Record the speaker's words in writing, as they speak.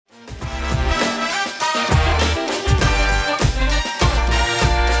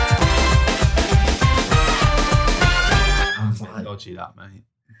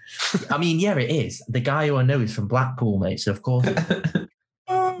I mean, yeah, it is. The guy who I know is from Blackpool, mate. So, of course,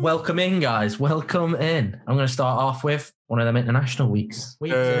 welcome in, guys. Welcome in. I'm going to start off with one of them international weeks.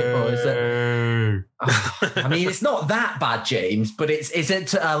 I mean, it's not that bad, James, but it's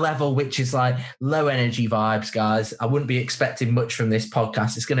at a level which is like low energy vibes, guys. I wouldn't be expecting much from this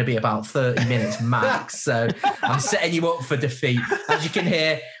podcast. It's going to be about 30 minutes max. So I'm setting you up for defeat. As you can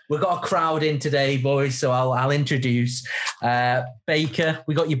hear, we've got a crowd in today, boys. So I'll introduce Baker.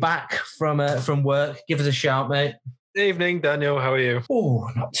 We got you back from work. Give us a shout, mate. Evening, Daniel. How are you? Oh,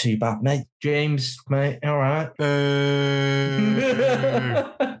 not too bad, mate. James, mate, all right.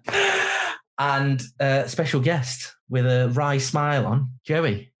 And special guest with a wry smile on,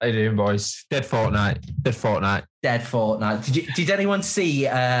 Joey. How you doing, boys? Dead fortnight. Did anyone see?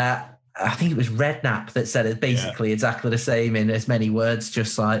 I think it was Redknapp that said it basically exactly the same in as many words,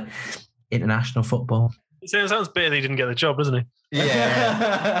 just like international football. It sounds bitter that he didn't get the job, doesn't he?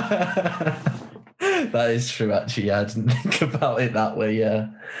 Yeah. That is true, actually. Yeah, I didn't think about it that way, yeah.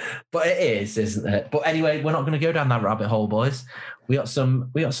 But it is, isn't it? But anyway, we're not going to go down that rabbit hole, boys. We got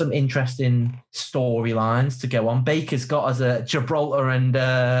some interesting storylines to go on. Baker's got us a Gibraltar and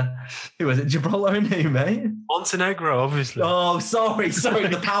who was it? Gibraltar and who, mate? Montenegro, obviously. Oh, sorry,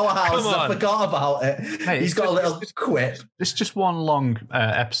 the powerhouse. I forgot about it. Hey, he's got a little quip. It's just one long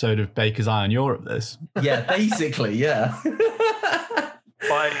episode of Baker's Eye on Europe, this. Yeah, basically, yeah.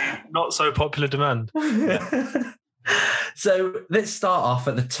 By not so popular demand. So let's start off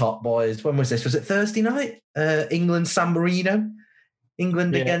at the top, boys. When was this? Was it Thursday night? England, San Marino.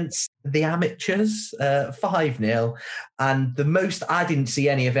 England against the amateurs, 5-0. And the most, I didn't see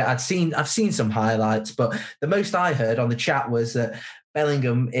any of it. I've seen some highlights, but the most I heard on the chat was that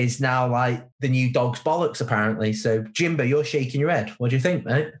Bellingham is now like the new dog's bollocks, apparently. So Jimbo, you're shaking your head. What do you think,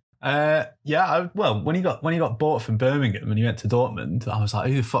 mate? When he got bought from Birmingham and he went to Dortmund, I was like,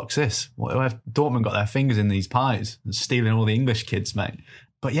 who the fuck's this? What have Dortmund got their fingers in these pies and stealing all the English kids, mate?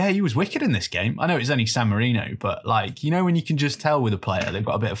 But yeah, he was wicked in this game. I know it's only San Marino, but like, you know, when you can just tell with a player, they've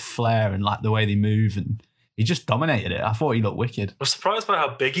got a bit of flair and like the way they move, and he just dominated it. I thought he looked wicked. I was surprised by how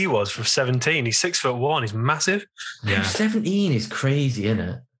big he was for 17. He's 6'1". He's massive. Yeah. 17 is crazy, isn't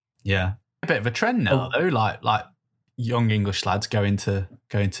it? Yeah. A bit of a trend now though, like young English lads going to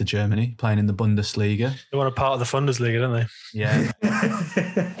Germany, playing in the Bundesliga. They want a part of the Bundesliga, don't they? Yeah.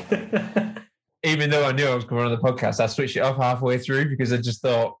 Even though I knew I was coming on the podcast, I switched it off halfway through because I just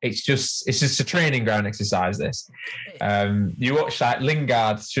thought it's just a training ground exercise. This, you watch like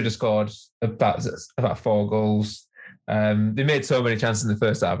Lingard should have scored about 4 goals. They made so many chances in the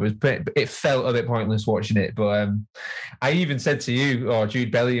first half. It felt a bit pointless watching it. But I even said to you,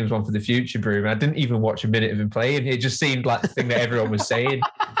 Jude Bellingham's one for the future, Broom. I didn't even watch a minute of him playing. It just seemed like the thing that everyone was saying.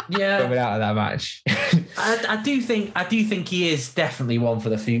 Yeah, coming out of that match. I do think he is definitely one for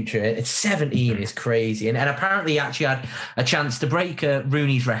the future. It's 17 is crazy, and apparently he actually had a chance to break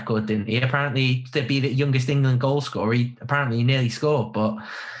Rooney's record, didn't he? Apparently to be the youngest England goal scorer. He nearly scored, but.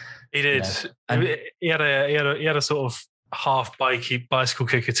 He did. Yeah. He had a sort of half bicycle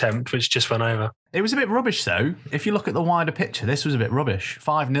kick attempt, which just went over. It was a bit rubbish, though. If you look at the wider picture, this was a bit rubbish.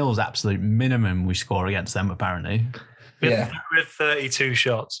 5-0 is absolute minimum we score against them, apparently. With 32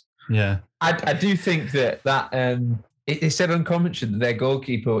 shots. Yeah. I do think that it said on commentary that their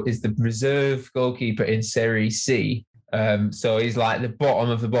goalkeeper is the reserve goalkeeper in Serie C. So he's like the bottom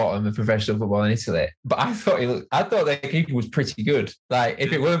of professional football in Italy. But I thought their keeper was pretty good. Like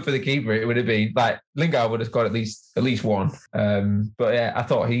if it weren't for the keeper, it would have been like Lingard would have scored at least one. But yeah, I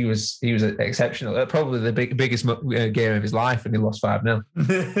thought he was exceptional. Probably the biggest game of his life, and he lost 5-0.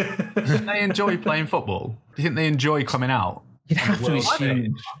 Didn't they enjoy playing football? Do you think they enjoy coming out? You'd have to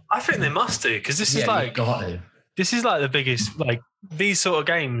assume. I think they must do, because this is like the biggest, like these sort of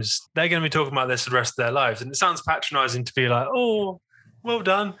games, they're going to be talking about this for the rest of their lives. And it sounds patronising to be like, oh, well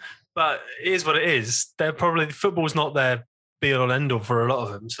done. But it is what it is. Football's not their be all and end all for a lot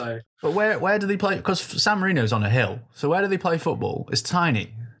of them. So, but where do they play? Because San Marino's on a hill. So where do they play football? It's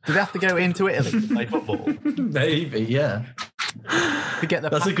tiny. Do they have to go into Italy to play football? Maybe, yeah. To get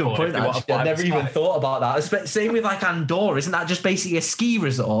That's a good point, actually. I never even thought about that. Same with like Andorra. Isn't that just basically a ski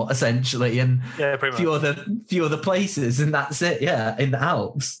resort, essentially? And a few other places, and that's it, yeah, in the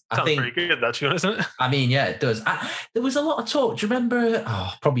Alps. Sounds pretty good, that, to be honest, isn't it? I mean, yeah, it does. There was a lot of talk. Do you remember,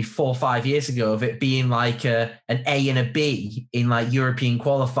 probably 4 or 5 years ago, of it being like an A and a B in like European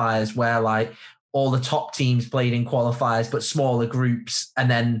qualifiers, where like all the top teams played in qualifiers, but smaller groups. And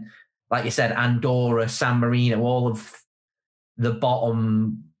then, like you said, Andorra, San Marino, all of the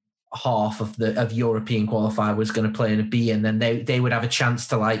bottom half of European qualifier was going to play in a B, and then they would have a chance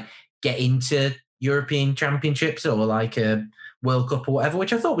to like get into European championships or like World Cup or whatever,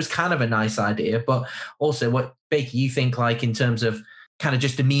 which I thought was kind of a nice idea. But also, what, Baker, you think like in terms of kind of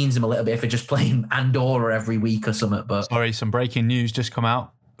just demeans him a little bit for just playing Andorra every week or something? But sorry, some breaking news just come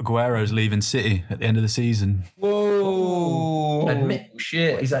out. Aguero's leaving City at the end of the season. Whoa!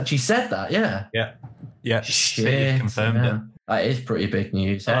 Shit, he's actually said that. Yeah. Shit, City confirmed it. That is pretty big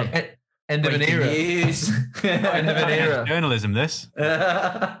news. Hey. End of an era. End of an era. Journalism, this.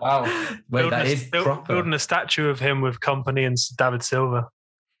 Wow. Wait, that is proper. Building a statue of him with Company and David Silva.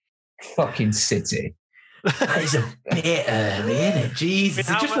 Fucking City. That is a bit early, isn't it? Jesus,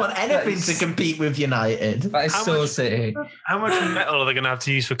 they just want anything to compete with United. That is so City. How much metal are they going to have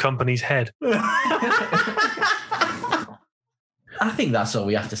to use for Company's head? I think that's all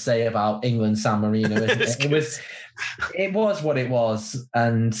we have to say about England San Marino, isn't it? It was what it was,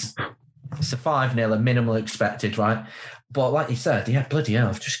 and it's a 5-0, a minimal expected, right? But like you said, yeah, bloody hell,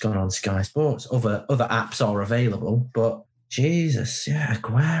 I've just gone on Sky Sports. Other apps are available, but Jesus, yeah,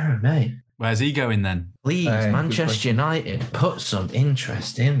 Aguero, mate. Where's he going then? Please, Manchester United, put some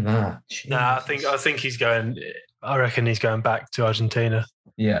interest in that. Jesus. Nah, I think he's going. I reckon he's going back to Argentina.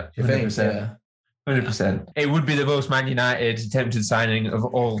 Yeah, 100%. 100%. It would be the most Man United attempted signing of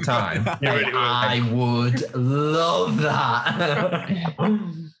all time. I would love that.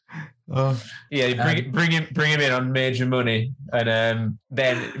 Bring him in on major money, and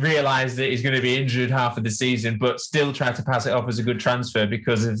then realise that he's going to be injured half of the season, but still try to pass it off as a good transfer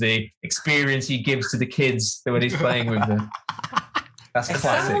because of the experience he gives to the kids when he's playing with them. That's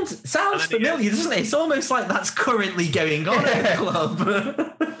classic. Sounds familiar, doesn't it? It's almost like that's currently going on at the club.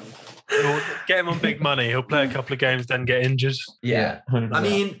 We'll get him on big money. He'll play a couple of games, then get injured. Yeah. 100%. I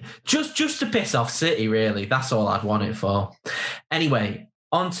mean, just to piss off City, really. That's all I'd want it for. Anyway,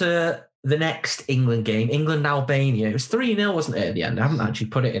 on to the next England game, England-Albania. It was 3-0, wasn't it, at the end? I haven't actually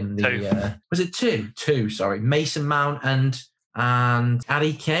put it in the... was it 2? 2, sorry. Mason Mount and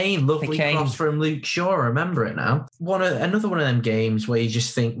Harry Kane. Lovely cross from Luke Shaw. I remember it now. Another one of them games where you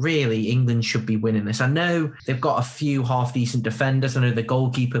just think, really, England should be winning this. I know they've got a few half-decent defenders. I know the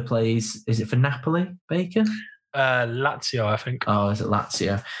goalkeeper plays... Is it for Napoli, Baker? Lazio, I think. Oh, is it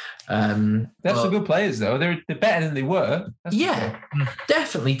Lazio? They're some good players, though. They're better than they were.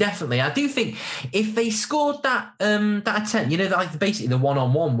 Definitely. I do think if they scored that attempt, like basically the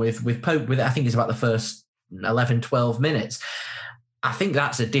one-on-one with Pope, with I think it's about the first 11, 12 minutes. I think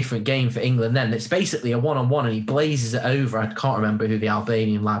that's a different game for England then. It's basically a one-on-one and he blazes it over. I can't remember who the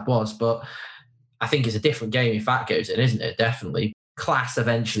Albanian lad was, but I think it's a different game if that goes in, isn't it? Definitely. Class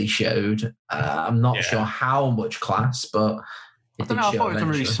eventually showed. I'm not sure how much class, but I don't know. I thought it was a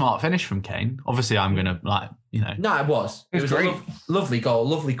really smart finish from Kane. Obviously, I'm going to No, it was. It was great. A lovely goal,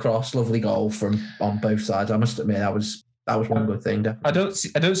 lovely cross, lovely goal from on both sides. I must admit that was one good thing.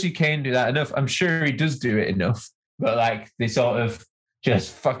 Definitely. I don't see Kane do that enough. I'm sure he does do it enough, but like they sort of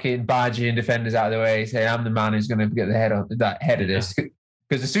just fucking barging defenders out of the way, say I'm the man who's going to get the head of this.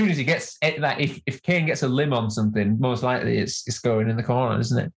 Because as soon as he gets if Kane gets a limb on something, most likely it's going in the corner,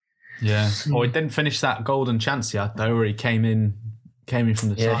 isn't it? Yeah. Or he didn't finish that golden chance yet, though, where he came in from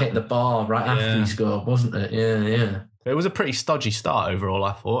the side. Hit the bar right after he scored, wasn't it? Yeah. It was a pretty stodgy start overall,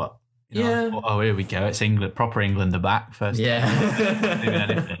 I thought. I thought, here we go. It's England, proper England are back first. Yeah. Doing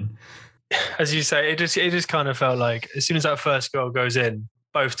anything. As you say, it just kind of felt like as soon as that first goal goes in,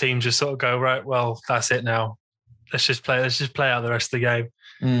 both teams just sort of go, right, well, that's it now. Let's just play out the rest of the game.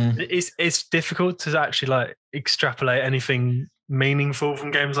 It's difficult to actually extrapolate anything meaningful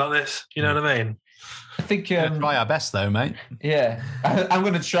from games like this. You know what I mean? I think try our best though, mate. Yeah, I'm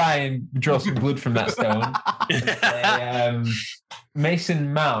going to try and draw some blood from that stone.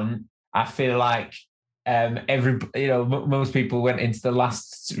 Mason Mount, I feel like most people went into the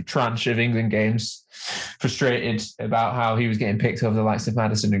last tranche of England games frustrated about how he was getting picked over the likes of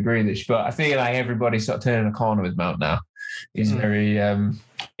Maddison and Grealish, but I feel like everybody's sort of turning a corner with Mount now. He's very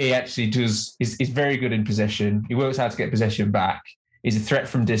he actually does he's very good in possession. He works hard to get possession back. He's a threat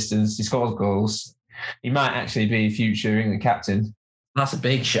from distance. He scores goals. He might actually be future England captain. That's a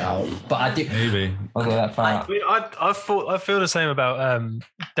big shout, but I do maybe. I'll go that far. I feel the same about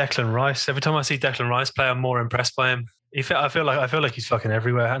Declan Rice. Every time I see Declan Rice play, I'm more impressed by him. I feel like he's fucking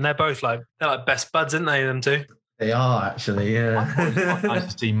everywhere, and they're both they're like best buds, aren't they? Them two. They are actually, yeah. It's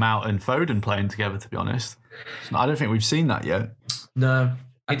nice to see Mount and Foden playing together. To be honest, I don't think we've seen that yet. No,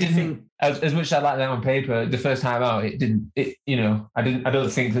 I didn't think as much as I like them on paper. The first time out, it didn't. I don't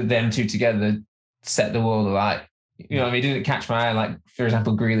think that them two together set the world alight. He didn't catch my eye like, for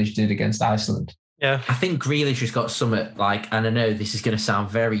example, Grealish did against Iceland. Yeah. I think Grealish has got something like, and I know this is going to sound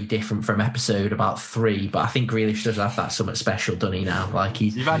very different from episode about 3, but I think Grealish does have that something special, doesn't he, now? Like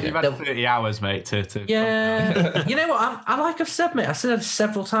You've had 30 hours, mate, to yeah. You know what? I've said, mate, I said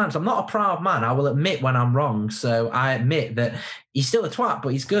several times, I'm not a proud man. I will admit when I'm wrong. So I admit that he's still a twat, but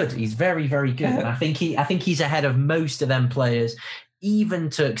he's good. He's very, very good. And I think he's ahead of most of them players. Even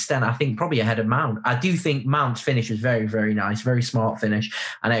to extent, I think probably ahead of Mount. I do think Mount's finish was very, very nice, very smart finish.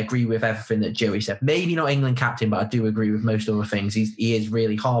 And I agree with everything that Joey said. Maybe not England captain, but I do agree with most other things. He is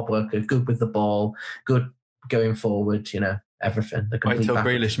really hard worker, good with the ball, good going forward, everything. Wait till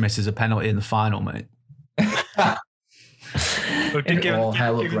Grealish misses a penalty in the final, mate. Give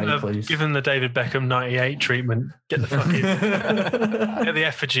him the David Beckham 98 treatment. Get the fucking get the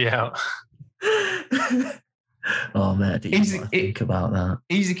effigy out. Oh man, I didn't think about that.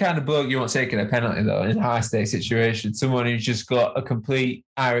 He's the kind of bloke you want taking a penalty though in a high stakes situation. Someone who's just got a complete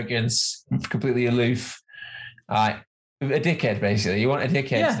arrogance, completely aloof, like a dickhead basically. You want a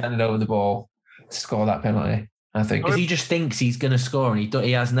dickhead standing over the ball to score that penalty. I think because he just thinks he's going to score, and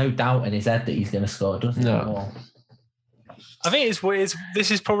he has no doubt in his head that he's going to score, doesn't he? No. I think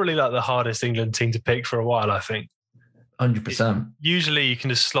this is probably like the hardest England team to pick for a while. I think 100%. Usually you can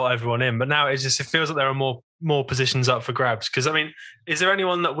just slot everyone in, but now it feels like there are more positions up for grabs. Because I mean, is there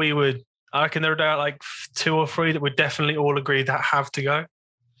anyone that I reckon there are like 2 or 3 that would definitely all agree that have to go?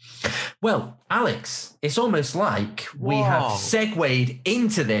 Well, Alex, it's almost like we have segued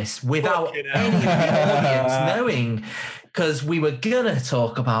into this without any of the audience knowing, because we were going to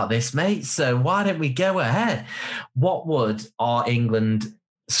talk about this, mate. So why don't we go ahead? What would our England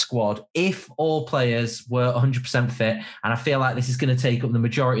squad, if all players were 100% fit, and I feel like this is going to take up the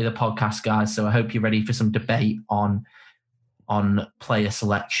majority of the podcast, guys, so I hope you're ready for some debate on player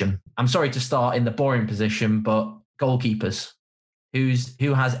selection. I'm sorry to start in the boring position, but goalkeepers.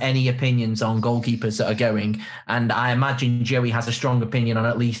 Who has any opinions on goalkeepers that are going? And I imagine Joey has a strong opinion on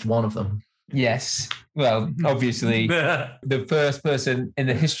at least one of them. Yes. Well, obviously, the first person in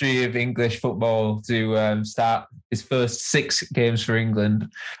the history of English football to start his first 6 games for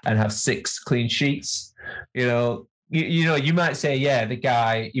England and have 6 clean sheets. You might say, the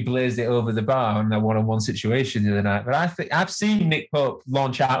guy, he blazed it over the bar in a one-on-one situation the other night. But I think I've seen Nick Pope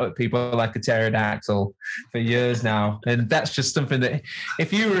launch out at people like a pterodactyl for years now. And that's just something that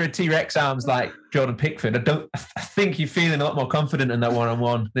if you were a T-Rex arms like Jordan Pickford, I think you're feeling a lot more confident in that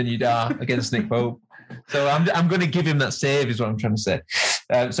one-on-one than you'd are against Nick Pope. So I'm going to give him that save is what I'm trying to say.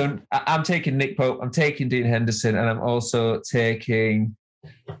 So I'm taking Nick Pope, I'm taking Dean Henderson, and I'm also taking...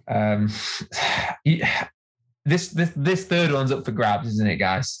 This third one's up for grabs, isn't it,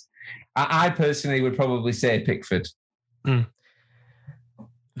 guys? I personally would probably say Pickford. Mm.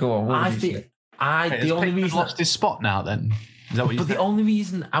 Go on. The only reason lost his spot now, then. Is that what the only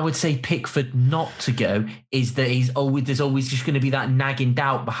reason I would say Pickford not to go is that there's always just going to be that nagging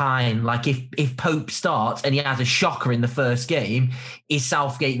doubt behind. Like if Pope starts and he has a shocker in the first game, is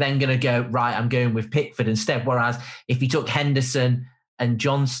Southgate then going to go, right, I'm going with Pickford instead? Whereas if he took Henderson and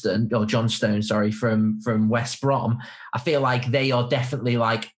Johnstone, from West Brom, I feel like they are definitely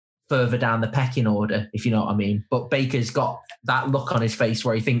like further down the pecking order, if you know what I mean. But Baker's got that look on his face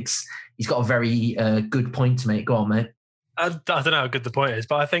where he thinks he's got a very good point to make. Go on, mate. I don't know how good the point is,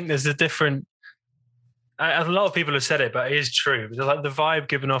 but I think there's a different... A lot of people have said it, but it is true. Like the vibe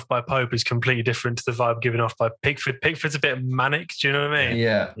given off by Pope is completely different to the vibe given off by Pickford. Pickford's a bit manic, do you know what I mean?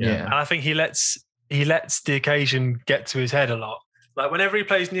 Yeah. And I think he lets the occasion get to his head a lot. Like whenever he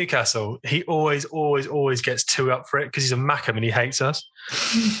plays Newcastle, he always gets 2 up for it because he's a Mackham and he hates us.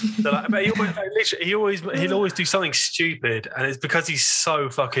 So but he'll always do something stupid, and it's because he's so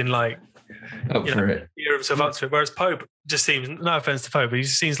fucking like for it. Gear himself up to it. Whereas Pope just seems, no offense to Pope, but he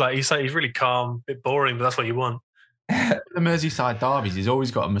just seems like he's really calm, a bit boring, but that's what you want. The Merseyside derbies, he's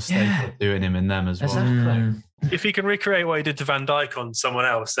always got a mistake of doing him in them as well. Exactly. If he can recreate what he did to Van Dijk on someone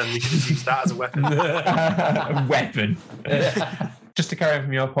else, then we can just use that as a weapon. A weapon. Just to carry on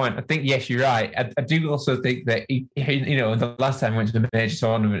from your point, I think, yes, you're right. I do also think that, the last time he went to the major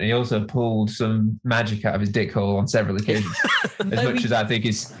tournament, he also pulled some magic out of his dick hole on several occasions, as I think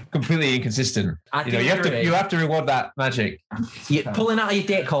is completely inconsistent. You have to reward that magic. You're pulling out of your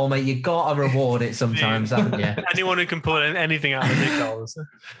dick hole, mate. You got to reward it sometimes, haven't you? Anyone who can pull anything out of the dick holes.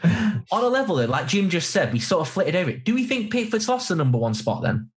 On a level, like Jim just said, we sort of flitted over it. Do we think Pickford's lost the number 1 spot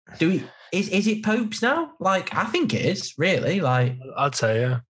then? Do we? Is it Pope's now? Like, I think it is, really. Like, I'd say,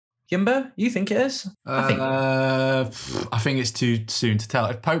 yeah. Jimbo, you think it is? I think it's too soon to tell.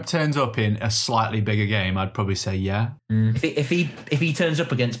 If Pope turns up in a slightly bigger game, I'd probably say yeah. If he turns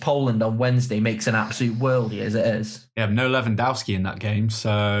up against Poland on Wednesday, makes an absolute worldie as it is. Yeah, no Lewandowski in that game,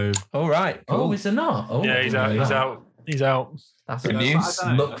 so. All right. Cool. Oh, is there not? Oh, yeah, he's out. He's out. That's good news.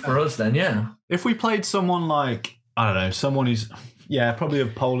 Look for us then, yeah. If we played someone like, I don't know, someone who's probably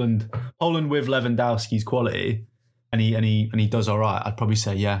of Poland with Lewandowski's quality. And he does all right. I'd probably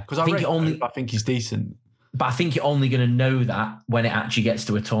say yeah, because I think he's decent. But I think you're only going to know that when it actually gets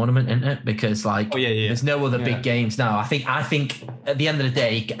to a tournament, isn't it? Because there's no other big games now. I think at the end of the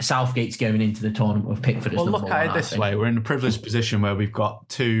day, Southgate's going into the tournament with Pickford as number one. Well, look at it this way: we're in a privileged position where we've got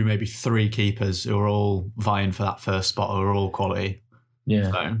 2, maybe 3 keepers who are all vying for that first spot, who are all quality. Yeah,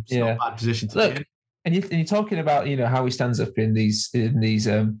 so it's not a bad position to be in. And you're talking about, how he stands up in these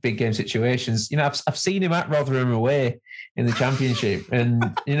big game situations. I've seen him at Rotherham away in the Championship, and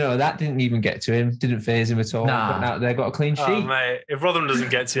that didn't even get to him, didn't faze him at all. Nah. But out there, got a clean sheet. Oh, mate, if Rotherham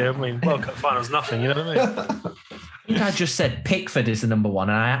doesn't get to you, World Cup finals, nothing. You know what I mean? I think I just said Pickford is the number one,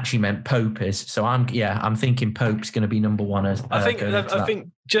 and I actually meant Pope is. So I'm thinking Pope's going to be number one as. I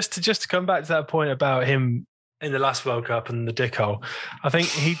think just to come back to that point about him in the last World Cup and the dickhole, I think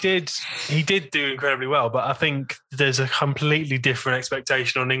he did do incredibly well, but I think there's a completely different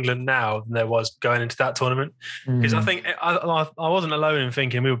expectation on England now than there was going into that tournament. Because I think I wasn't alone in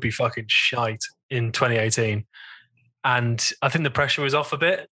thinking we would be fucking shite in 2018. And I think the pressure was off a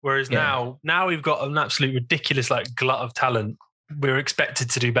bit. Whereas now we've got an absolute ridiculous glut of talent. We're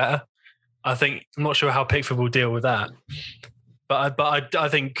expected to do better. I'm not sure how Pickford will deal with that. But I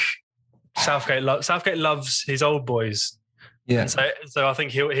think Southgate loves his old boys. Yeah. So I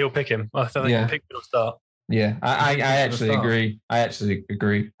think he'll pick him. I think Pickford will start. Yeah, I actually agree.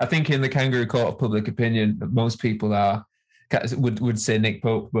 I think in the kangaroo court of public opinion, most people would say Nick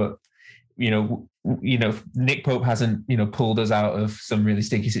Pope, but Nick Pope hasn't pulled us out of some really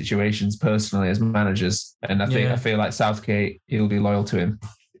sticky situations personally as managers, and I feel like Southgate, he'll be loyal to him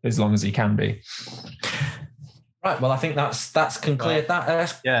as long as he can be. Right, well, I think that's cleared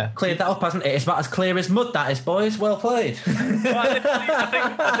that. Cleared that up, hasn't it? It's about as clear as mud, that is, boys. Well played.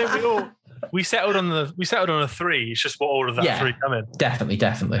 I think we settled on a 3. It's just what order that 3 come in.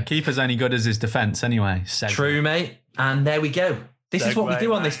 Definitely. Keeper's only good as his defence anyway. True, mate. And there we go. This is what we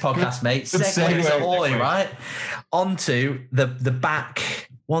do on this podcast, mate. Segues ahoy, right? Onto the back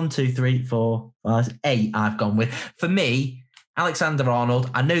 1, 2, 3, 4, 5, 8. I've gone with. For me, Alexander-Arnold,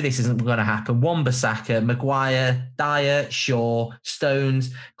 I know this isn't going to happen. Wan-Bissaka, Maguire, Dyer, Shaw,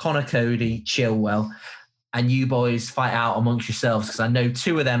 Stones, Connor Cody, Chilwell. And you boys fight out amongst yourselves, because I know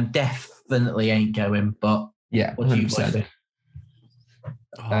 2 of them definitely ain't going, but what do you boys do?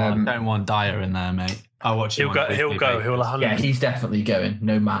 I don't want Dyer in there, mate. I'll watch him. He'll go. He'll 100%. Yeah, he's definitely going,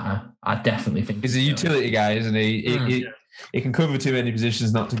 no matter. I definitely think he's a utility guy, isn't he? He can cover too many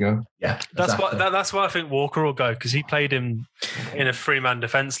positions not to go. Yeah, that's why I think Walker will go, because he played him in a 3-man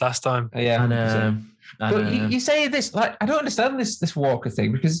defence last time. Yeah, but you say this I don't understand this Walker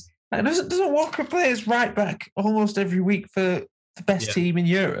thing, because doesn't Walker play as right back almost every week for the best team in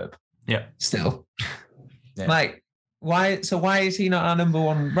Europe? Yeah, still. Yeah. Why? So why is he not our number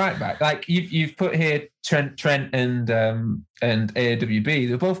one right back? You've put here Trent and AWB.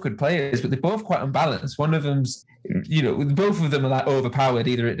 They're both good players, but they're both quite unbalanced. One of them's, both of them are overpowered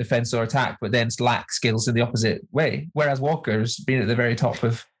either at defence or attack, but then lack skills in the opposite way. Whereas Walker's been at the very top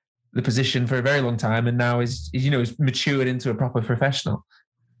of the position for a very long time, and now is matured into a proper professional.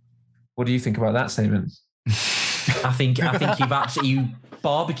 What do you think about that statement? I think you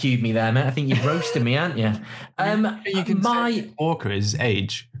barbecued me there, mate. I think you've roasted me, haven't you? You can say Walker is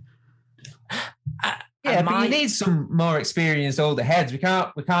age. But you need some more experienced older heads. We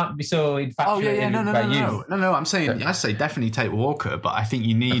can't be so infatuated. No. I'm saying I say definitely take Walker, but I think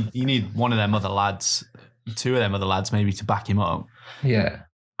you need one of them other lads, 2 of them other lads, maybe to back him up. Yeah.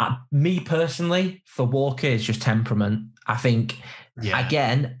 Me personally, for Walker, it's just temperament. I think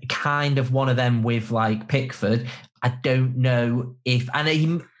again, kind of one of them with Pickford. I don't know if,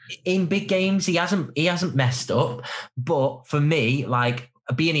 and in big games he hasn't messed up, but for me,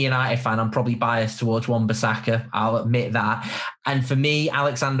 being a United fan, I'm probably biased towards Wan-Bissaka. I'll admit that. And for me,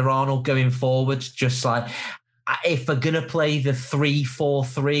 Alexander-Arnold going forward, just if we're going to play the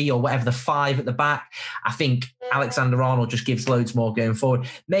 3-4-3 or whatever, the 5 at the back, I think Alexander-Arnold just gives loads more going forward.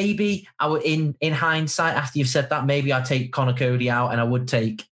 Maybe I would, in hindsight, after you've said that, maybe I'd take Connor Cody out and I would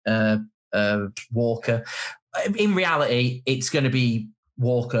take Walker. In reality, it's going to be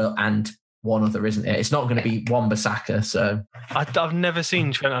Walker and one other, isn't it? It's not going to be Wan-Bissaka. So I've never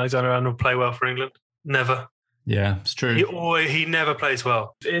seen Trent Alexander-Arnold play well for England. Never. Yeah, it's true. He never plays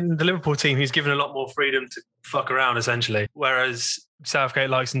well. In the Liverpool team, he's given a lot more freedom to fuck around, essentially, whereas Southgate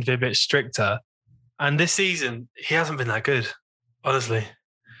likes him to be a bit stricter. And this season, he hasn't been that good, honestly.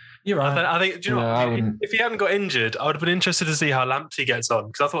 You're right. I think, do you know what? If he hadn't got injured, I would have been interested to see how Lamptey gets on,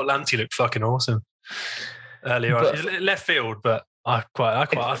 because I thought Lamptey looked fucking awesome earlier on. He's left field, but I quite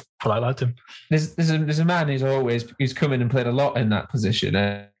liked him. There's a man who's come in and played a lot in that position,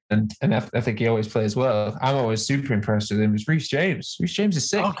 and I think he always plays well. I'm always super impressed with him. It's Reece James. Reece James is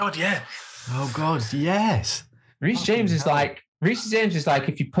sick. Oh God, yeah. Oh God, yes. Reece James is like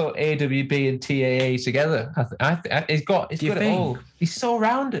if you put AWB and TAA together. He's got it all. He's so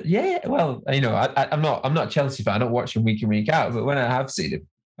rounded. Yeah. Well, I'm not a Chelsea fan. I don't watch him week in, week out. But when I have seen him,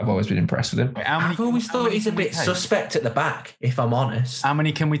 I've always been impressed with him. I've always thought he's a bit suspect at the back, if I'm honest. How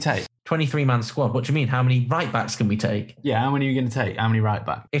many can we take? 23-man squad. What do you mean? How many right backs can we take? Yeah, how many are you going to take? How many right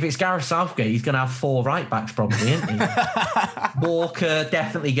backs? If it's Gareth Southgate, he's going to have 4 right backs probably, isn't he? Walker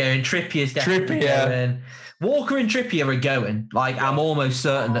definitely going. Trippier's definitely going. Walker and Trippier are going. Like, I'm almost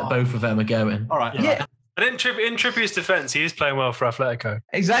certain that both of them are going. All right. Yeah. And in Trippier's defence, he is playing well for Atletico.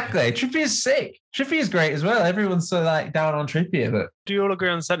 Exactly. Trippier's sick. Trippier's great as well. Everyone's so down on Trippier. But do you all agree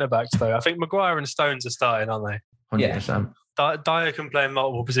on centre backs though? I think Maguire and Stones are starting, aren't they? 100%. Dyer can play in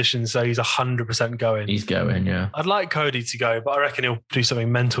multiple positions, so he's 100% going. He's going, yeah. I'd like Cody to go, but I reckon he'll do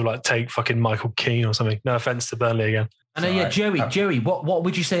something mental, like take fucking Michael Keane or something. No offence to Burnley again. I know, Joey, what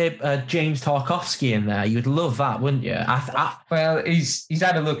would you say James Tarkowski in there? You'd love that, wouldn't you? Well, he's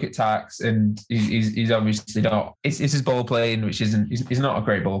had a look at Tarks, and he's obviously not. It's his ball playing, which isn't. He's not a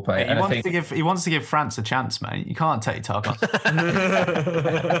great ball player. He wants to give France a chance, mate. You can't take Tarkowski.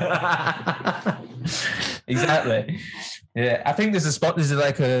 Exactly. Yeah, I think there's a spot. There's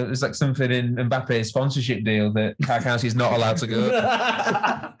like something in Mbappe's sponsorship deal that Tarkowski's not allowed to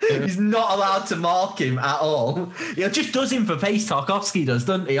go. He's not allowed to mark him at all. He just does him for pace. Tarkowski does,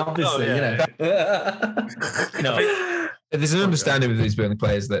 doesn't he? Obviously, There's an understanding with these Burnley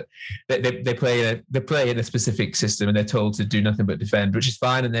players that they play in a specific system and they're told to do nothing but defend, which is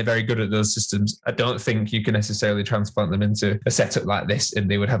fine, and they're very good at those systems. I don't think you can necessarily transplant them into a setup like this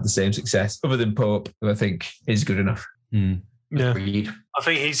and they would have the same success. Other than Pope, who I think is good enough. Yeah, I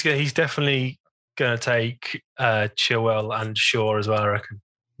think he's definitely going to take Chilwell and Shaw as well. I reckon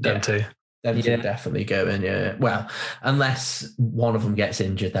them too. Them two definitely going. Yeah. Well, unless one of them gets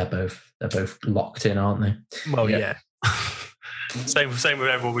injured, they're both locked in, aren't they? Well, yeah. Same with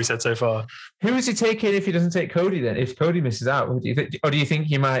everyone we said so far. Who is he taking if he doesn't take Cody then? If Cody misses out, what do you think? Or do you think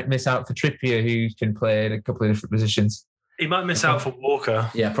he might miss out for Trippier, who can play in a couple of different positions? He might miss out for Walker.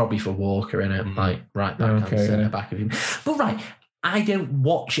 Yeah, probably for Walker, innit? Like right back centre back of him. But right, I don't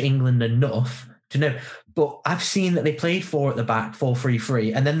watch England enough to know. But I've seen that they played 4 at the back,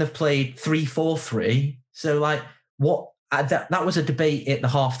 4-3-3, and then they've played 3-4-3. So like, what? That was a debate at the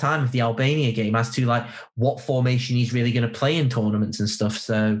halftime of the Albania game as to like what formation he's really going to play in tournaments and stuff.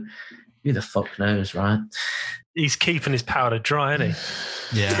 So who the fuck knows, right? He's keeping his powder dry, isn't he?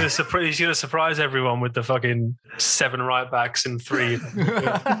 Yeah. He's going to surprise everyone with the fucking 7 right backs and 3.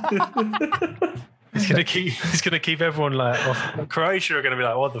 He's going to keep everyone like off. Croatia are going to be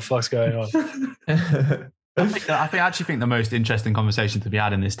like, what the fuck's going on? I actually think the most interesting conversation to be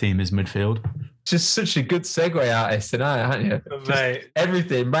had in this team is midfield. Just such a good segue artist tonight, aren't you? Mate.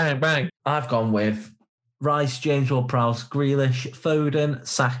 Everything, bang, bang. I've gone with Rice, James Ward-Prowse, Grealish, Foden,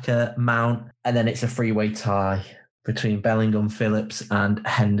 Saka, Mount, and then it's a 3-way tie between Bellingham, Phillips, and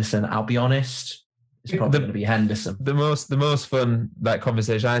Henderson. I'll be honest, it's probably going to be Henderson. The most fun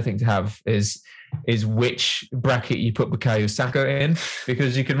conversation I think to have is which bracket you put Bukayo Saka in,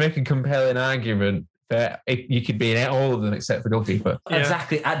 because you can make a compelling argument that you could be in all of them except for goalkeeper. Yeah.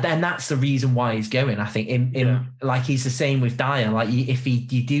 Exactly, and that's the reason why he's going. I think like he's the same with Dyer. Like if you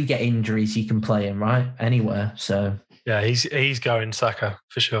do get injuries, you can play him right anywhere. So yeah, he's going Saka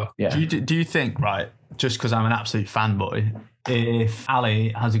for sure. Yeah. Do you think, right? Just because I'm an absolute fanboy, if Ali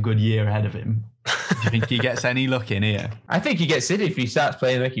has a good year ahead of him, do you think he gets any luck in here? I think he gets it if he starts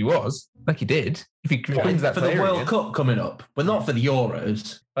playing like he did. If he becomes that for the World Cup coming up, but not for the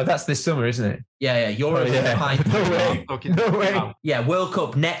Euros. Oh, that's this summer, isn't it? Yeah. Euros. No way. Yeah, World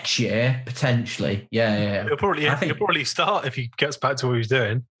Cup next year potentially. Yeah. He'll probably start if he gets back to what he's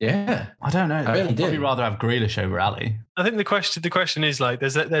doing. Yeah, I don't know. I'd probably rather have Grealish over Ali. I think the question is like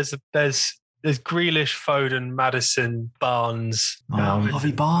there's Grealish, Foden, Maddison, Barnes,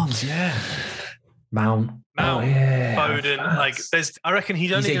 Harvey Barnes, yeah. Mount, Foden. Like I reckon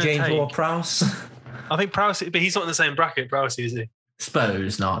he's only going to James take Ward-Prowse. I think Prowse, but he's not in the same bracket. Prowse, is he?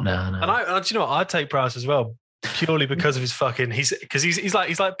 Suppose not. No. And do you know what? I'd take Prowse as well. purely because of his fucking. He's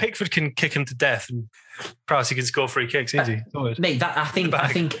like Pickford can kick him to death and Prowse can score free kicks easy. Mate, I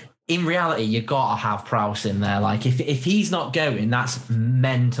think in reality you gotta have Prowse in there. Like if he's not going, that's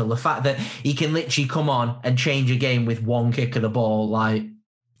mental. The fact that he can literally come on and change a game with one kick of the ball, like.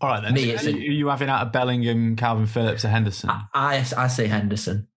 All right then. Are you having out of Bellingham, Calvin Phillips, or Henderson? I say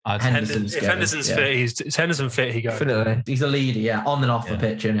Henderson. If Henderson's fit, is Henderson fit? He goes. Definitely. He's a leader, on and off the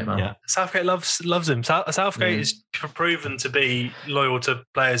pitch, isn't it, man? Yeah. Southgate loves him. Southgate is proven to be loyal to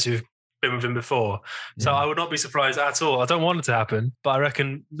players who've been with him before. So I would not be surprised at all. I don't want it to happen, but I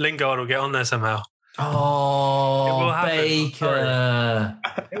reckon Lingard will get on there somehow. Oh, it will happen. Baker.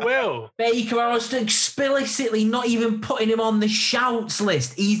 It will. Baker, I was explicitly not even putting him on the shouts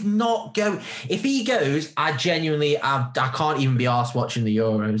list. He's not going. If he goes, I can't even be arsed watching the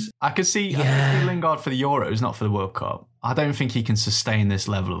Euros. I could see Lingard for the Euros, not for the World Cup. I don't think he can sustain this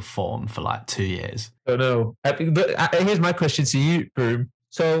level of form for like 2 years. I don't know. But here's my question to you, Broom.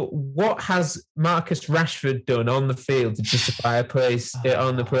 So what has Marcus Rashford done on the field to justify a place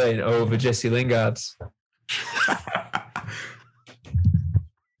on the plane over Jesse Lingard?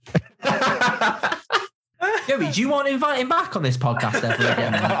 Joey, do you want to invite him back on this podcast ever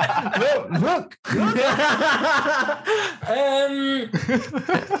again? Look.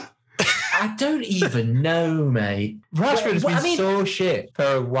 I don't even know, mate. Rashford's been so shit for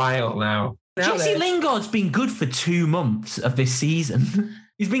a while now. Jesse Lingard's been good for 2 months of this season.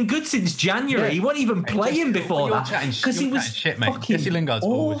 He's been good since January. He wasn't even playing before that because he was shit, mate. Jesse Lingard's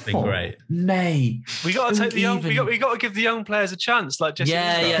always been great, mate. We got to take the young. We got to give the young players a chance, like Jesse.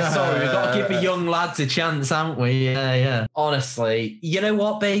 Yeah. Sorry, we got to give the young lads a chance, haven't we? Yeah. Honestly, you know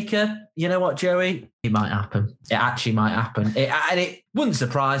what, Baker? You know what, Joey? It might happen. It actually might happen. It wouldn't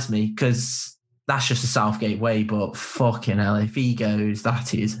surprise me because that's just the Southgate way. But fucking hell, if he goes,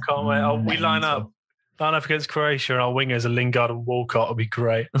 that is. Can't wait. We line up against Croatia and our wingers are Lingard and Walcott. Will be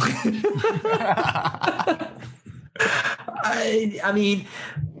great. I mean,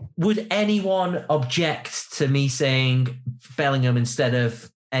 would anyone object to me saying Bellingham instead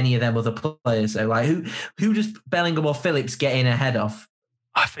of any of them other players? So, like, who does Bellingham or Phillips get in ahead of?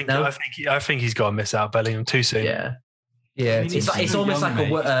 I think he's got to miss out Bellingham too soon. Yeah. I mean, it's almost like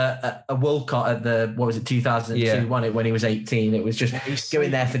a Walcott at the 2002 when he was 18. It was just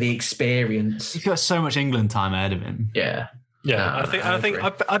going there for the experience. He's got so much England time ahead of him. Yeah.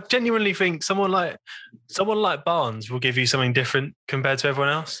 I genuinely think someone like Barnes will give you something different compared to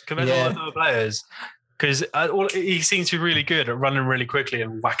everyone else, compared to all the other players. Because he seems to be really good at running really quickly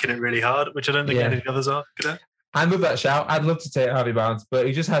and whacking it really hard, which I don't think any of the others are good at. I love that shout. I'd love to take Harvey Barnes, but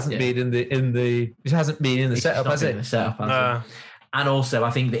he just hasn't been in the setup, has it? And also,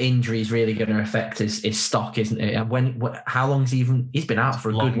 I think the injury is really going to affect his stock, isn't it? And how long's he's been out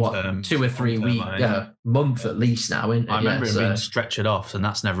for a good 2 or 3 weeks, month at least now, isn't it? I remember him being stretchered off, and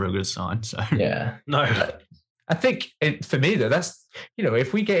that's never a good sign. So no. I think for me though, that's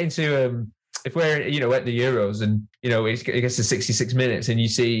if we get into if we're at the Euros and it gets to 66 minutes and you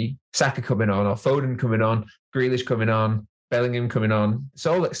see Saka coming on or Foden coming on, Grealish coming on, Bellingham coming on, it's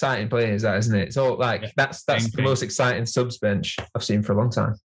all exciting players, that isn't it? It's all like that's the most exciting subs bench I've seen for a long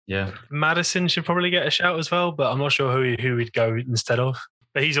time. Yeah, Maddison should probably get a shout as well, but I'm not sure who we'd go instead of.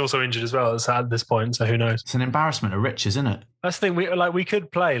 But he's also injured as well at this point, so who knows? It's an embarrassment of riches, isn't it? That's the thing. We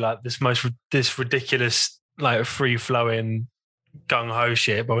could play like this ridiculous like free flowing gung ho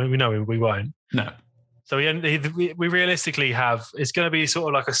shit, but we know we won't. No. So we realistically have, it's going to be sort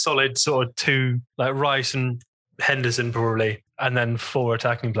of like a solid sort of 2, like Rice and Henderson probably, and then 4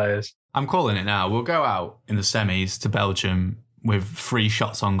 attacking players. I'm calling it now. We'll go out in the semis to Belgium with 3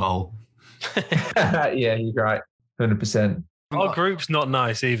 shots on goal. Yeah, you're right. 100%. Our group's not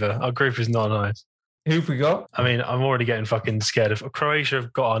nice either. Our group is not nice. Who've we got? I mean, I'm already getting fucking scared of Croatia.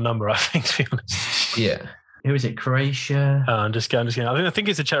 Have got our number, I think, to be honest. Yeah. Who is it? Croatia? I'm just kidding. I think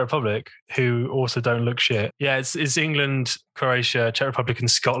it's the Czech Republic, who also don't look shit. Yeah, it's England, Croatia, Czech Republic,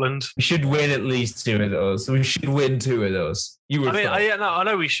 and Scotland. We should win at least 2 of those. We should win 2 of those. I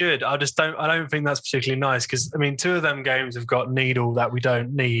know we should. I don't think that's particularly nice because 2 of them games have got needle that we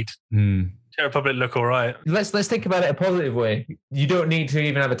don't need. Czech Republic look all right. Let's think about it a positive way. You don't need to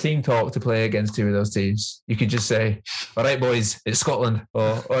even have a team talk to play against 2 of those teams. You could just say, "All right, boys, it's Scotland,"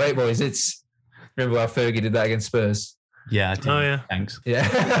 or "All right, boys, it's." Remember how Fergie did that against Spurs? Yeah, I did. Oh yeah, thanks. Yeah.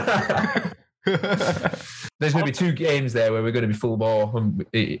 There's going to be 2 games there where we're going to be full ball, and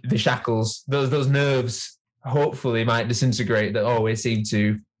the shackles, those nerves, hopefully might disintegrate that always seem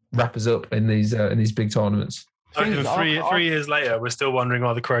to wrap us up in these big tournaments. Three years later, we're still wondering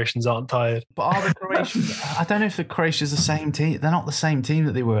why the Croatians aren't tired. But are the Croatians? I don't know if the Croatians are the same team. They're not the same team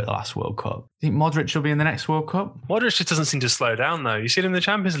that they were at the last World Cup. I think Modric will be in the next World Cup. Modric just doesn't seem to slow down, though. You see him in the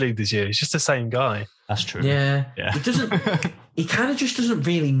Champions League this year. He's just the same guy. That's true. Yeah. He doesn't. He kind of just doesn't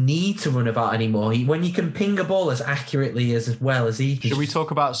really need to run about anymore. When you can ping a ball as accurately as well as he can. Should we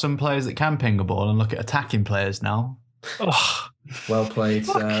talk about some players that can ping a ball and look at attacking players now? Oh, well played,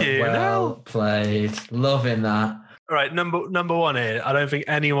 sir. Well played. Loving that. All right, number one here. I don't think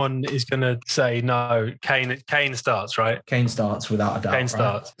anyone is going to say no. Kane starts, right? Kane starts without a doubt. Kane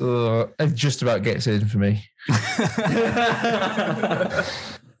starts. It just about gets in for me.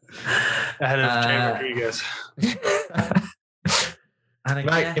 Ahead of Jay Rodriguez.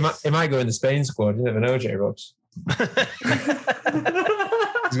 He might go in the Spain squad. You never know, J. Robs. He's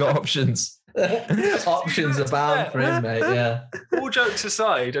got options. Options abound for him, mate. Yeah. All jokes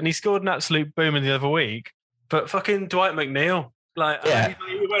aside, and he scored an absolute boomer the other week. But fucking Dwight McNeil, it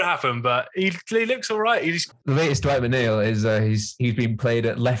won't happen. But he looks all right. The latest Dwight McNeil is he's been played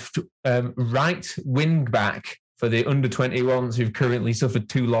at right wing back for the under-21s who've currently suffered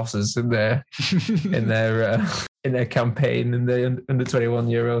 2 losses in their campaign in the under-21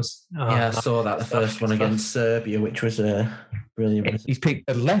 Euros. I saw that the first one against Serbia, which was brilliant. He's picked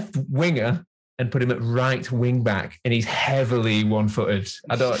a left winger and put him at right wing back, and he's heavily one-footed.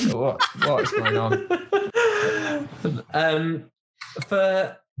 I don't know what's going on.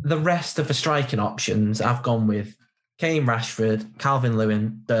 For the rest of the striking options, I've gone with Kane, Rashford,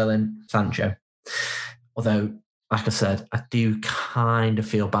 Calvin-Lewin, Sterling, Sancho. Although, like I said, I do kind of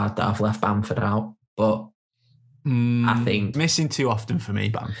feel bad that I've left Bamford out, but I think missing too often for me,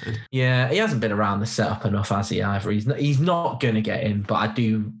 Bamford. Yeah, he hasn't been around the setup enough, has he? Either he's not going to get in, but I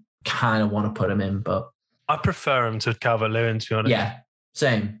do kind of want to put him in. But I prefer him to Calvert-Lewin, to be honest. Yeah,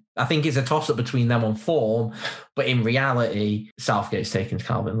 same. I think it's a toss-up between them on form, but in reality, Southgate's taken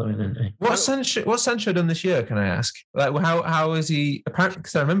Calvert-Lewin, isn't he? What's Sancho done this year? Can I ask? Like, how is he? Apparently,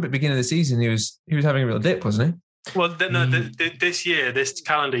 because I remember at the beginning of the season, he was having a real dip, wasn't he? Well, this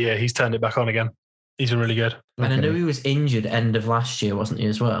calendar year, he's turned it back on again. He's been really good. And I know he was injured end of last year, wasn't he,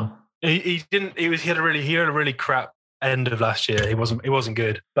 as well? He had a really crap end of last year. He wasn't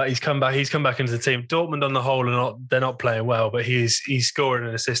good, but he's come back into the team. Dortmund on the whole they're not playing well, but he's scoring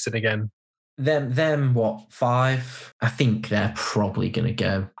and assisting again. Them what, 5? I think they're probably going to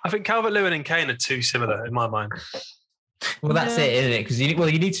go. I think Calvert-Lewin and Kane are too similar in my mind. Well, that's it, isn't it? Because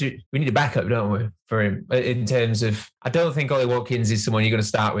we need a backup, don't we, for him? In terms of, I don't think Ollie Watkins is someone you're going to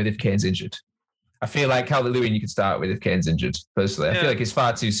start with if Kane's injured. I feel like Calvert-Lewin you could start with if Kane's injured, personally. I feel like it's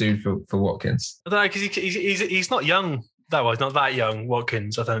far too soon for Watkins. I don't know, because he's not young. He's not that young,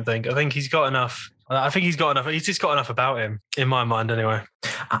 Watkins, I don't think. I think he's got enough. He's just got enough about him, in my mind anyway.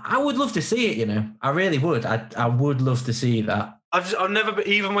 I would love to see it, I really would. I would love to see that. I've never,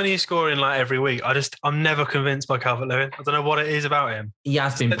 even when he's scoring like every week, I'm never convinced by Calvert-Lewin. I don't know what it is about him. He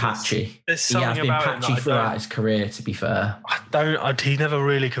has been patchy. There's something about him throughout his career, to be fair. He never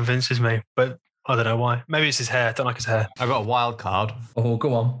really convinces me, but I don't know why. Maybe it's his hair. I don't like his hair. I got a wild card. Oh,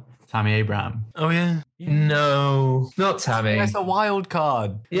 go on. Tammy Abraham. Oh, yeah. No, not Tammy. That's a wild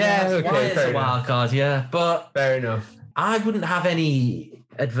card. Yeah, okay. It's a wild card, yeah. But fair enough. I wouldn't have any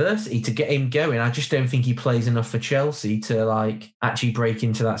adversity to get him going. I just don't think he plays enough for Chelsea to actually break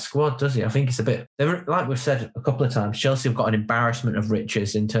into that squad, does he? I think it's a bit, like we've said a couple of times, Chelsea have got an embarrassment of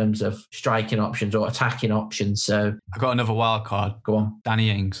riches in terms of striking options or attacking options. So I got another wild card. Go on. Danny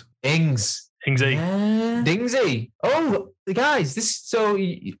Ings. Dingsy. Dingsy. Oh, guys, this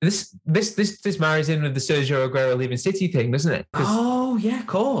marries in with the Sergio Aguero leaving City thing, doesn't it? Oh, yeah, of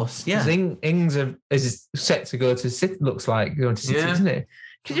course. Yeah. Ings is set to go to City, looks like going to City, isn't it?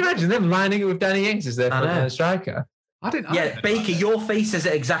 Can you imagine them lining it with Danny Ings as their front striker? Baker, your face says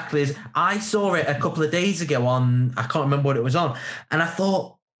it exactly as I saw it a couple of days ago on, I can't remember what it was on, and I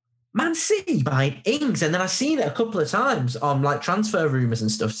thought, Man City buying Ings, and then I've seen it a couple of times on transfer rumours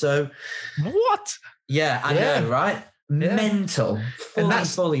and stuff. So, what? Yeah, I know, right? Yeah. Mental,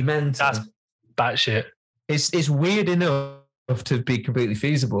 fully mental. That's batshit. It's weird enough to be completely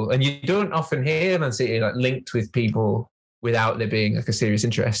feasible, and you don't often hear Man City linked with people without there being a serious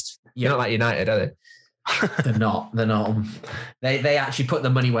interest. Yeah. They're not like United, are they? They're not. They actually put the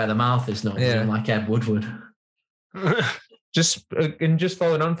money where the mouth is, not like Ed Woodward. Just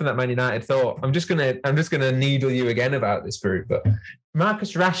following on from that Man United thought, I'm just gonna needle you again about this, Brew, but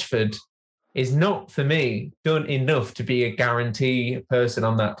Marcus Rashford is not, for me, done enough to be a guarantee person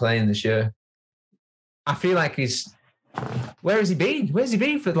on that plane this year. I feel like he's Where has he been? Where's he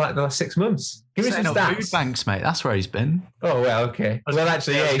been for like the last 6 months? Give me some stats. Food banks, mate. That's where he's been. Oh, well, okay. Well,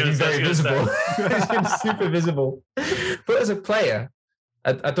 actually, yeah, he's been very visible. He's been super visible. But as a player,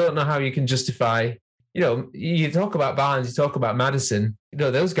 I don't know how you can justify. You talk about Barnes, you talk about Maddison.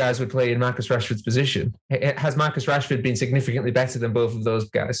 Those guys would play in Marcus Rashford's position. Has Marcus Rashford been significantly better than both of those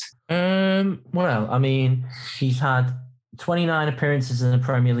guys? Well, I mean, he's had 29 appearances in the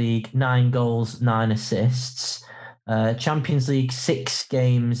Premier League, 9 goals, 9 assists. Champions League, 6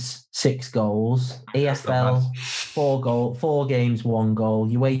 games, 6 goals. EFL, 4 games, 1 goal.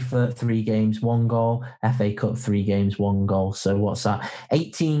 UEFA, 3 games, 1 goal. FA Cup, 3 games, 1 goal. So what's that?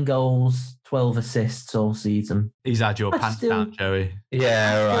 18 goals, 12 assists all season. He's had your pants down, Joey.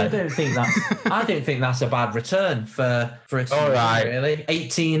 Yeah, right. I don't think that's a bad return for a season, right. Really.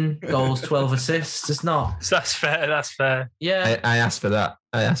 18 goals, 12 assists. It's not. That's fair. That's fair. Yeah. I asked for that.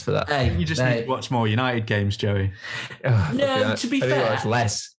 Hey, you just need to watch more United games, Joey. No, to be fair, it's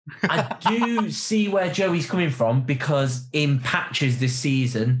less. I do see where Joey's coming from, because in patches this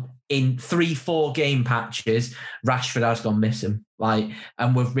season, in 3-4 game patches, Rashford has gone missing.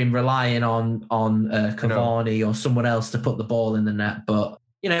 And we've been relying on Cavani or someone else to put the ball in the net. But,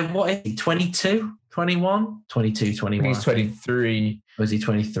 what is he, 22, 21? 22, 21. He's 23. Or is he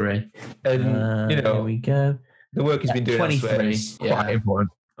 23? And, Here we go. The work he's been doing 23 is quite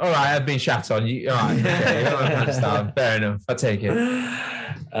important. All right, I've been shat on. You. All right, okay, I understand. Fair enough. I'll take it.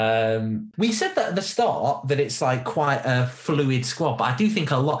 We said that at the start that it's like quite a fluid squad, but I do think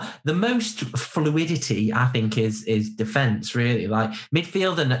the most fluidity I think is defence, really. Like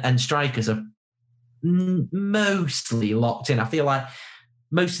midfield and strikers are mostly locked in. I feel like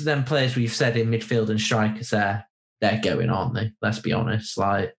most of them players we've said in midfield and strikers they're going, aren't they? Let's be honest.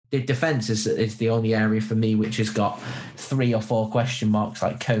 Like the defence is the only area for me which has got 3 or 4 question marks,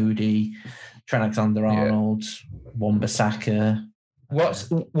 like Cody, Trent Alexander-Arnold, Wan-Bissaka. What's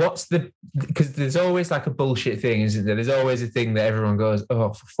the, because there's always like a bullshit thing, isn't there? There's always a thing that everyone goes,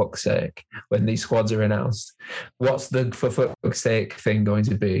 oh, for fuck's sake, when these squads are announced. What's the for fuck's sake thing going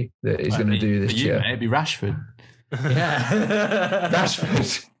to be that is going to do this year? It'd be Rashford. Yeah.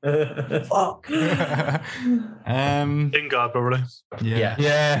 Rashford. Fuck. Lingard, probably.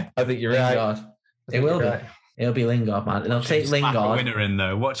 Yeah, I think you're Lingard. right. It will be. It'll be Lingard, man. They'll take Lingard winner in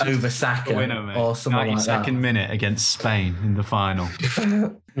though. Watch over Saka or someone like that. 92nd minute against Spain in the final.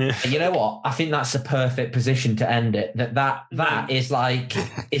 You know what? I think that's a perfect position to end it. That is like,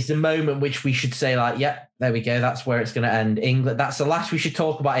 it's the moment which we should say like, yeah, there we go. That's where it's going to end. England. That's the last we should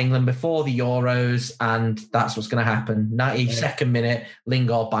talk about England before the Euros, and that's what's going to happen. 92nd minute,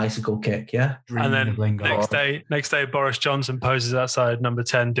 Lingard bicycle kick. Yeah. And then next day, Boris Johnson poses outside number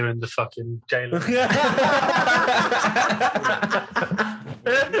 10 doing the fucking jailer.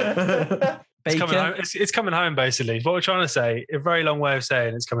 It's coming home, basically. What we're trying to say, a very long way of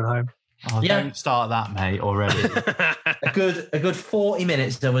saying it's coming home. Oh, yeah. Don't start that, mate, already. a good 40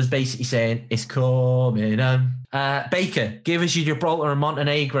 minutes I was basically saying it's coming home. Baker, give us your Gibraltar and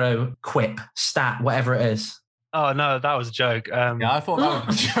Montenegro quip, stat, whatever it is. Oh, no, that was a joke. Yeah, I thought that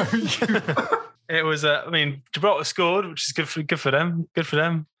was a joke. It was, Gibraltar scored, which is good for them. Good for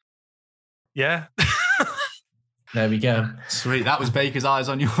them. Yeah. There we go. Sweet. That was Baker's eyes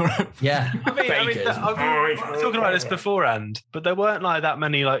on Europe. Yeah. I was talking about this beforehand, but there weren't like that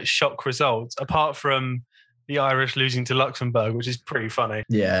many like shock results apart from the Irish losing to Luxembourg, which is pretty funny.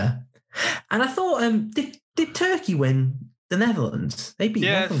 Yeah. And I thought, did Turkey win the Netherlands? They beat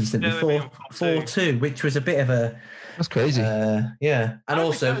Netherlands before 4-2, which was a bit of a... That's crazy. Yeah. And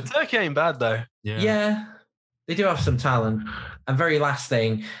also... Turkey ain't bad though. Yeah. They do have some talent. And very last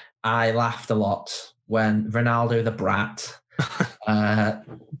thing, I laughed a lot when Ronaldo the brat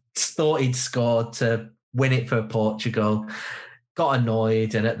thought he'd scored to win it for Portugal, got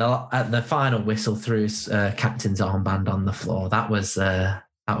annoyed, and at the final whistle threw his captain's armband on the floor. That was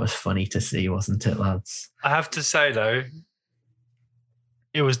funny to see, wasn't it, lads? I have to say though,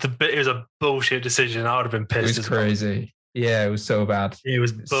 it was a bullshit decision. I would have been pissed. It was crazy. Yeah, it was so bad. It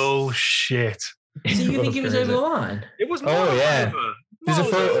was bullshit. So you think it was over the line? It was. Oh yeah. There's a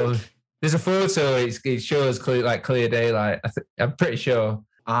photo. It shows clear daylight. I'm pretty sure.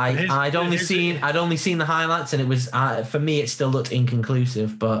 I'd only seen the highlights, and it was for me. It still looked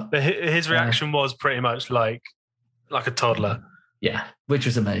inconclusive, but his reaction was pretty much like a toddler. Yeah, which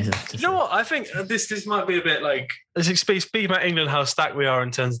was amazing. You know what? I think this might be a bit like Speaking about England, how stacked we are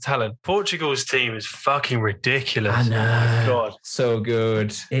in terms of talent, Portugal's team is fucking ridiculous. I know. Oh my God. So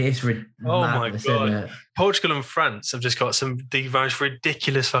good. It is Oh madness, my God. isn't it? Portugal and France have just got the most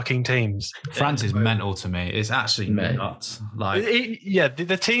ridiculous fucking teams. France is mental to me. It's actually nuts. Like,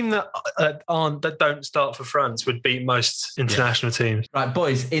 the team that don't start for France would beat most international teams. Right,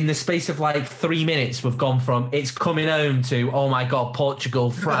 boys, in the space of like 3 minutes, we've gone from it's coming home to, oh my God, Portugal,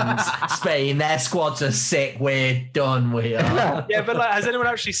 France, Spain, their squads are sick, we're done, we are. Yeah, but like, has anyone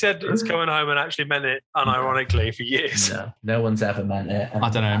actually said it's coming home and actually meant it unironically for years? No one's ever meant it. I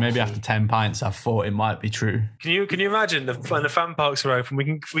don't know, maybe after 10 pints, I thought it might be true. Can you imagine when the fan parks are open,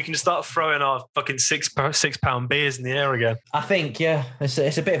 we can start throwing our fucking £6 beers in the air again? I think, it's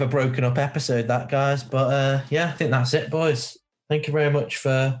a bit of a broken up episode, that, guys. But I think that's it, boys. Thank you very much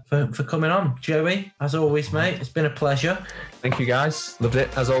for coming on, Joey. As always, mate, it's been a pleasure. Thank you, guys. Loved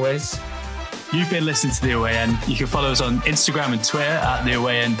it, as always. You've been listening to The Away End. You can follow us on Instagram and Twitter at The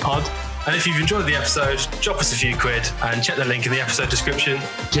Away End Pod. And if you've enjoyed the episode, drop us a few quid and check the link in the episode description.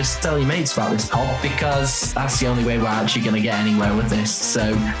 Just tell your mates about this pod, because that's the only way we're actually going to get anywhere with this.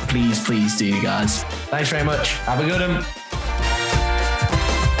 So please do, guys. Thanks very much. Have a good one.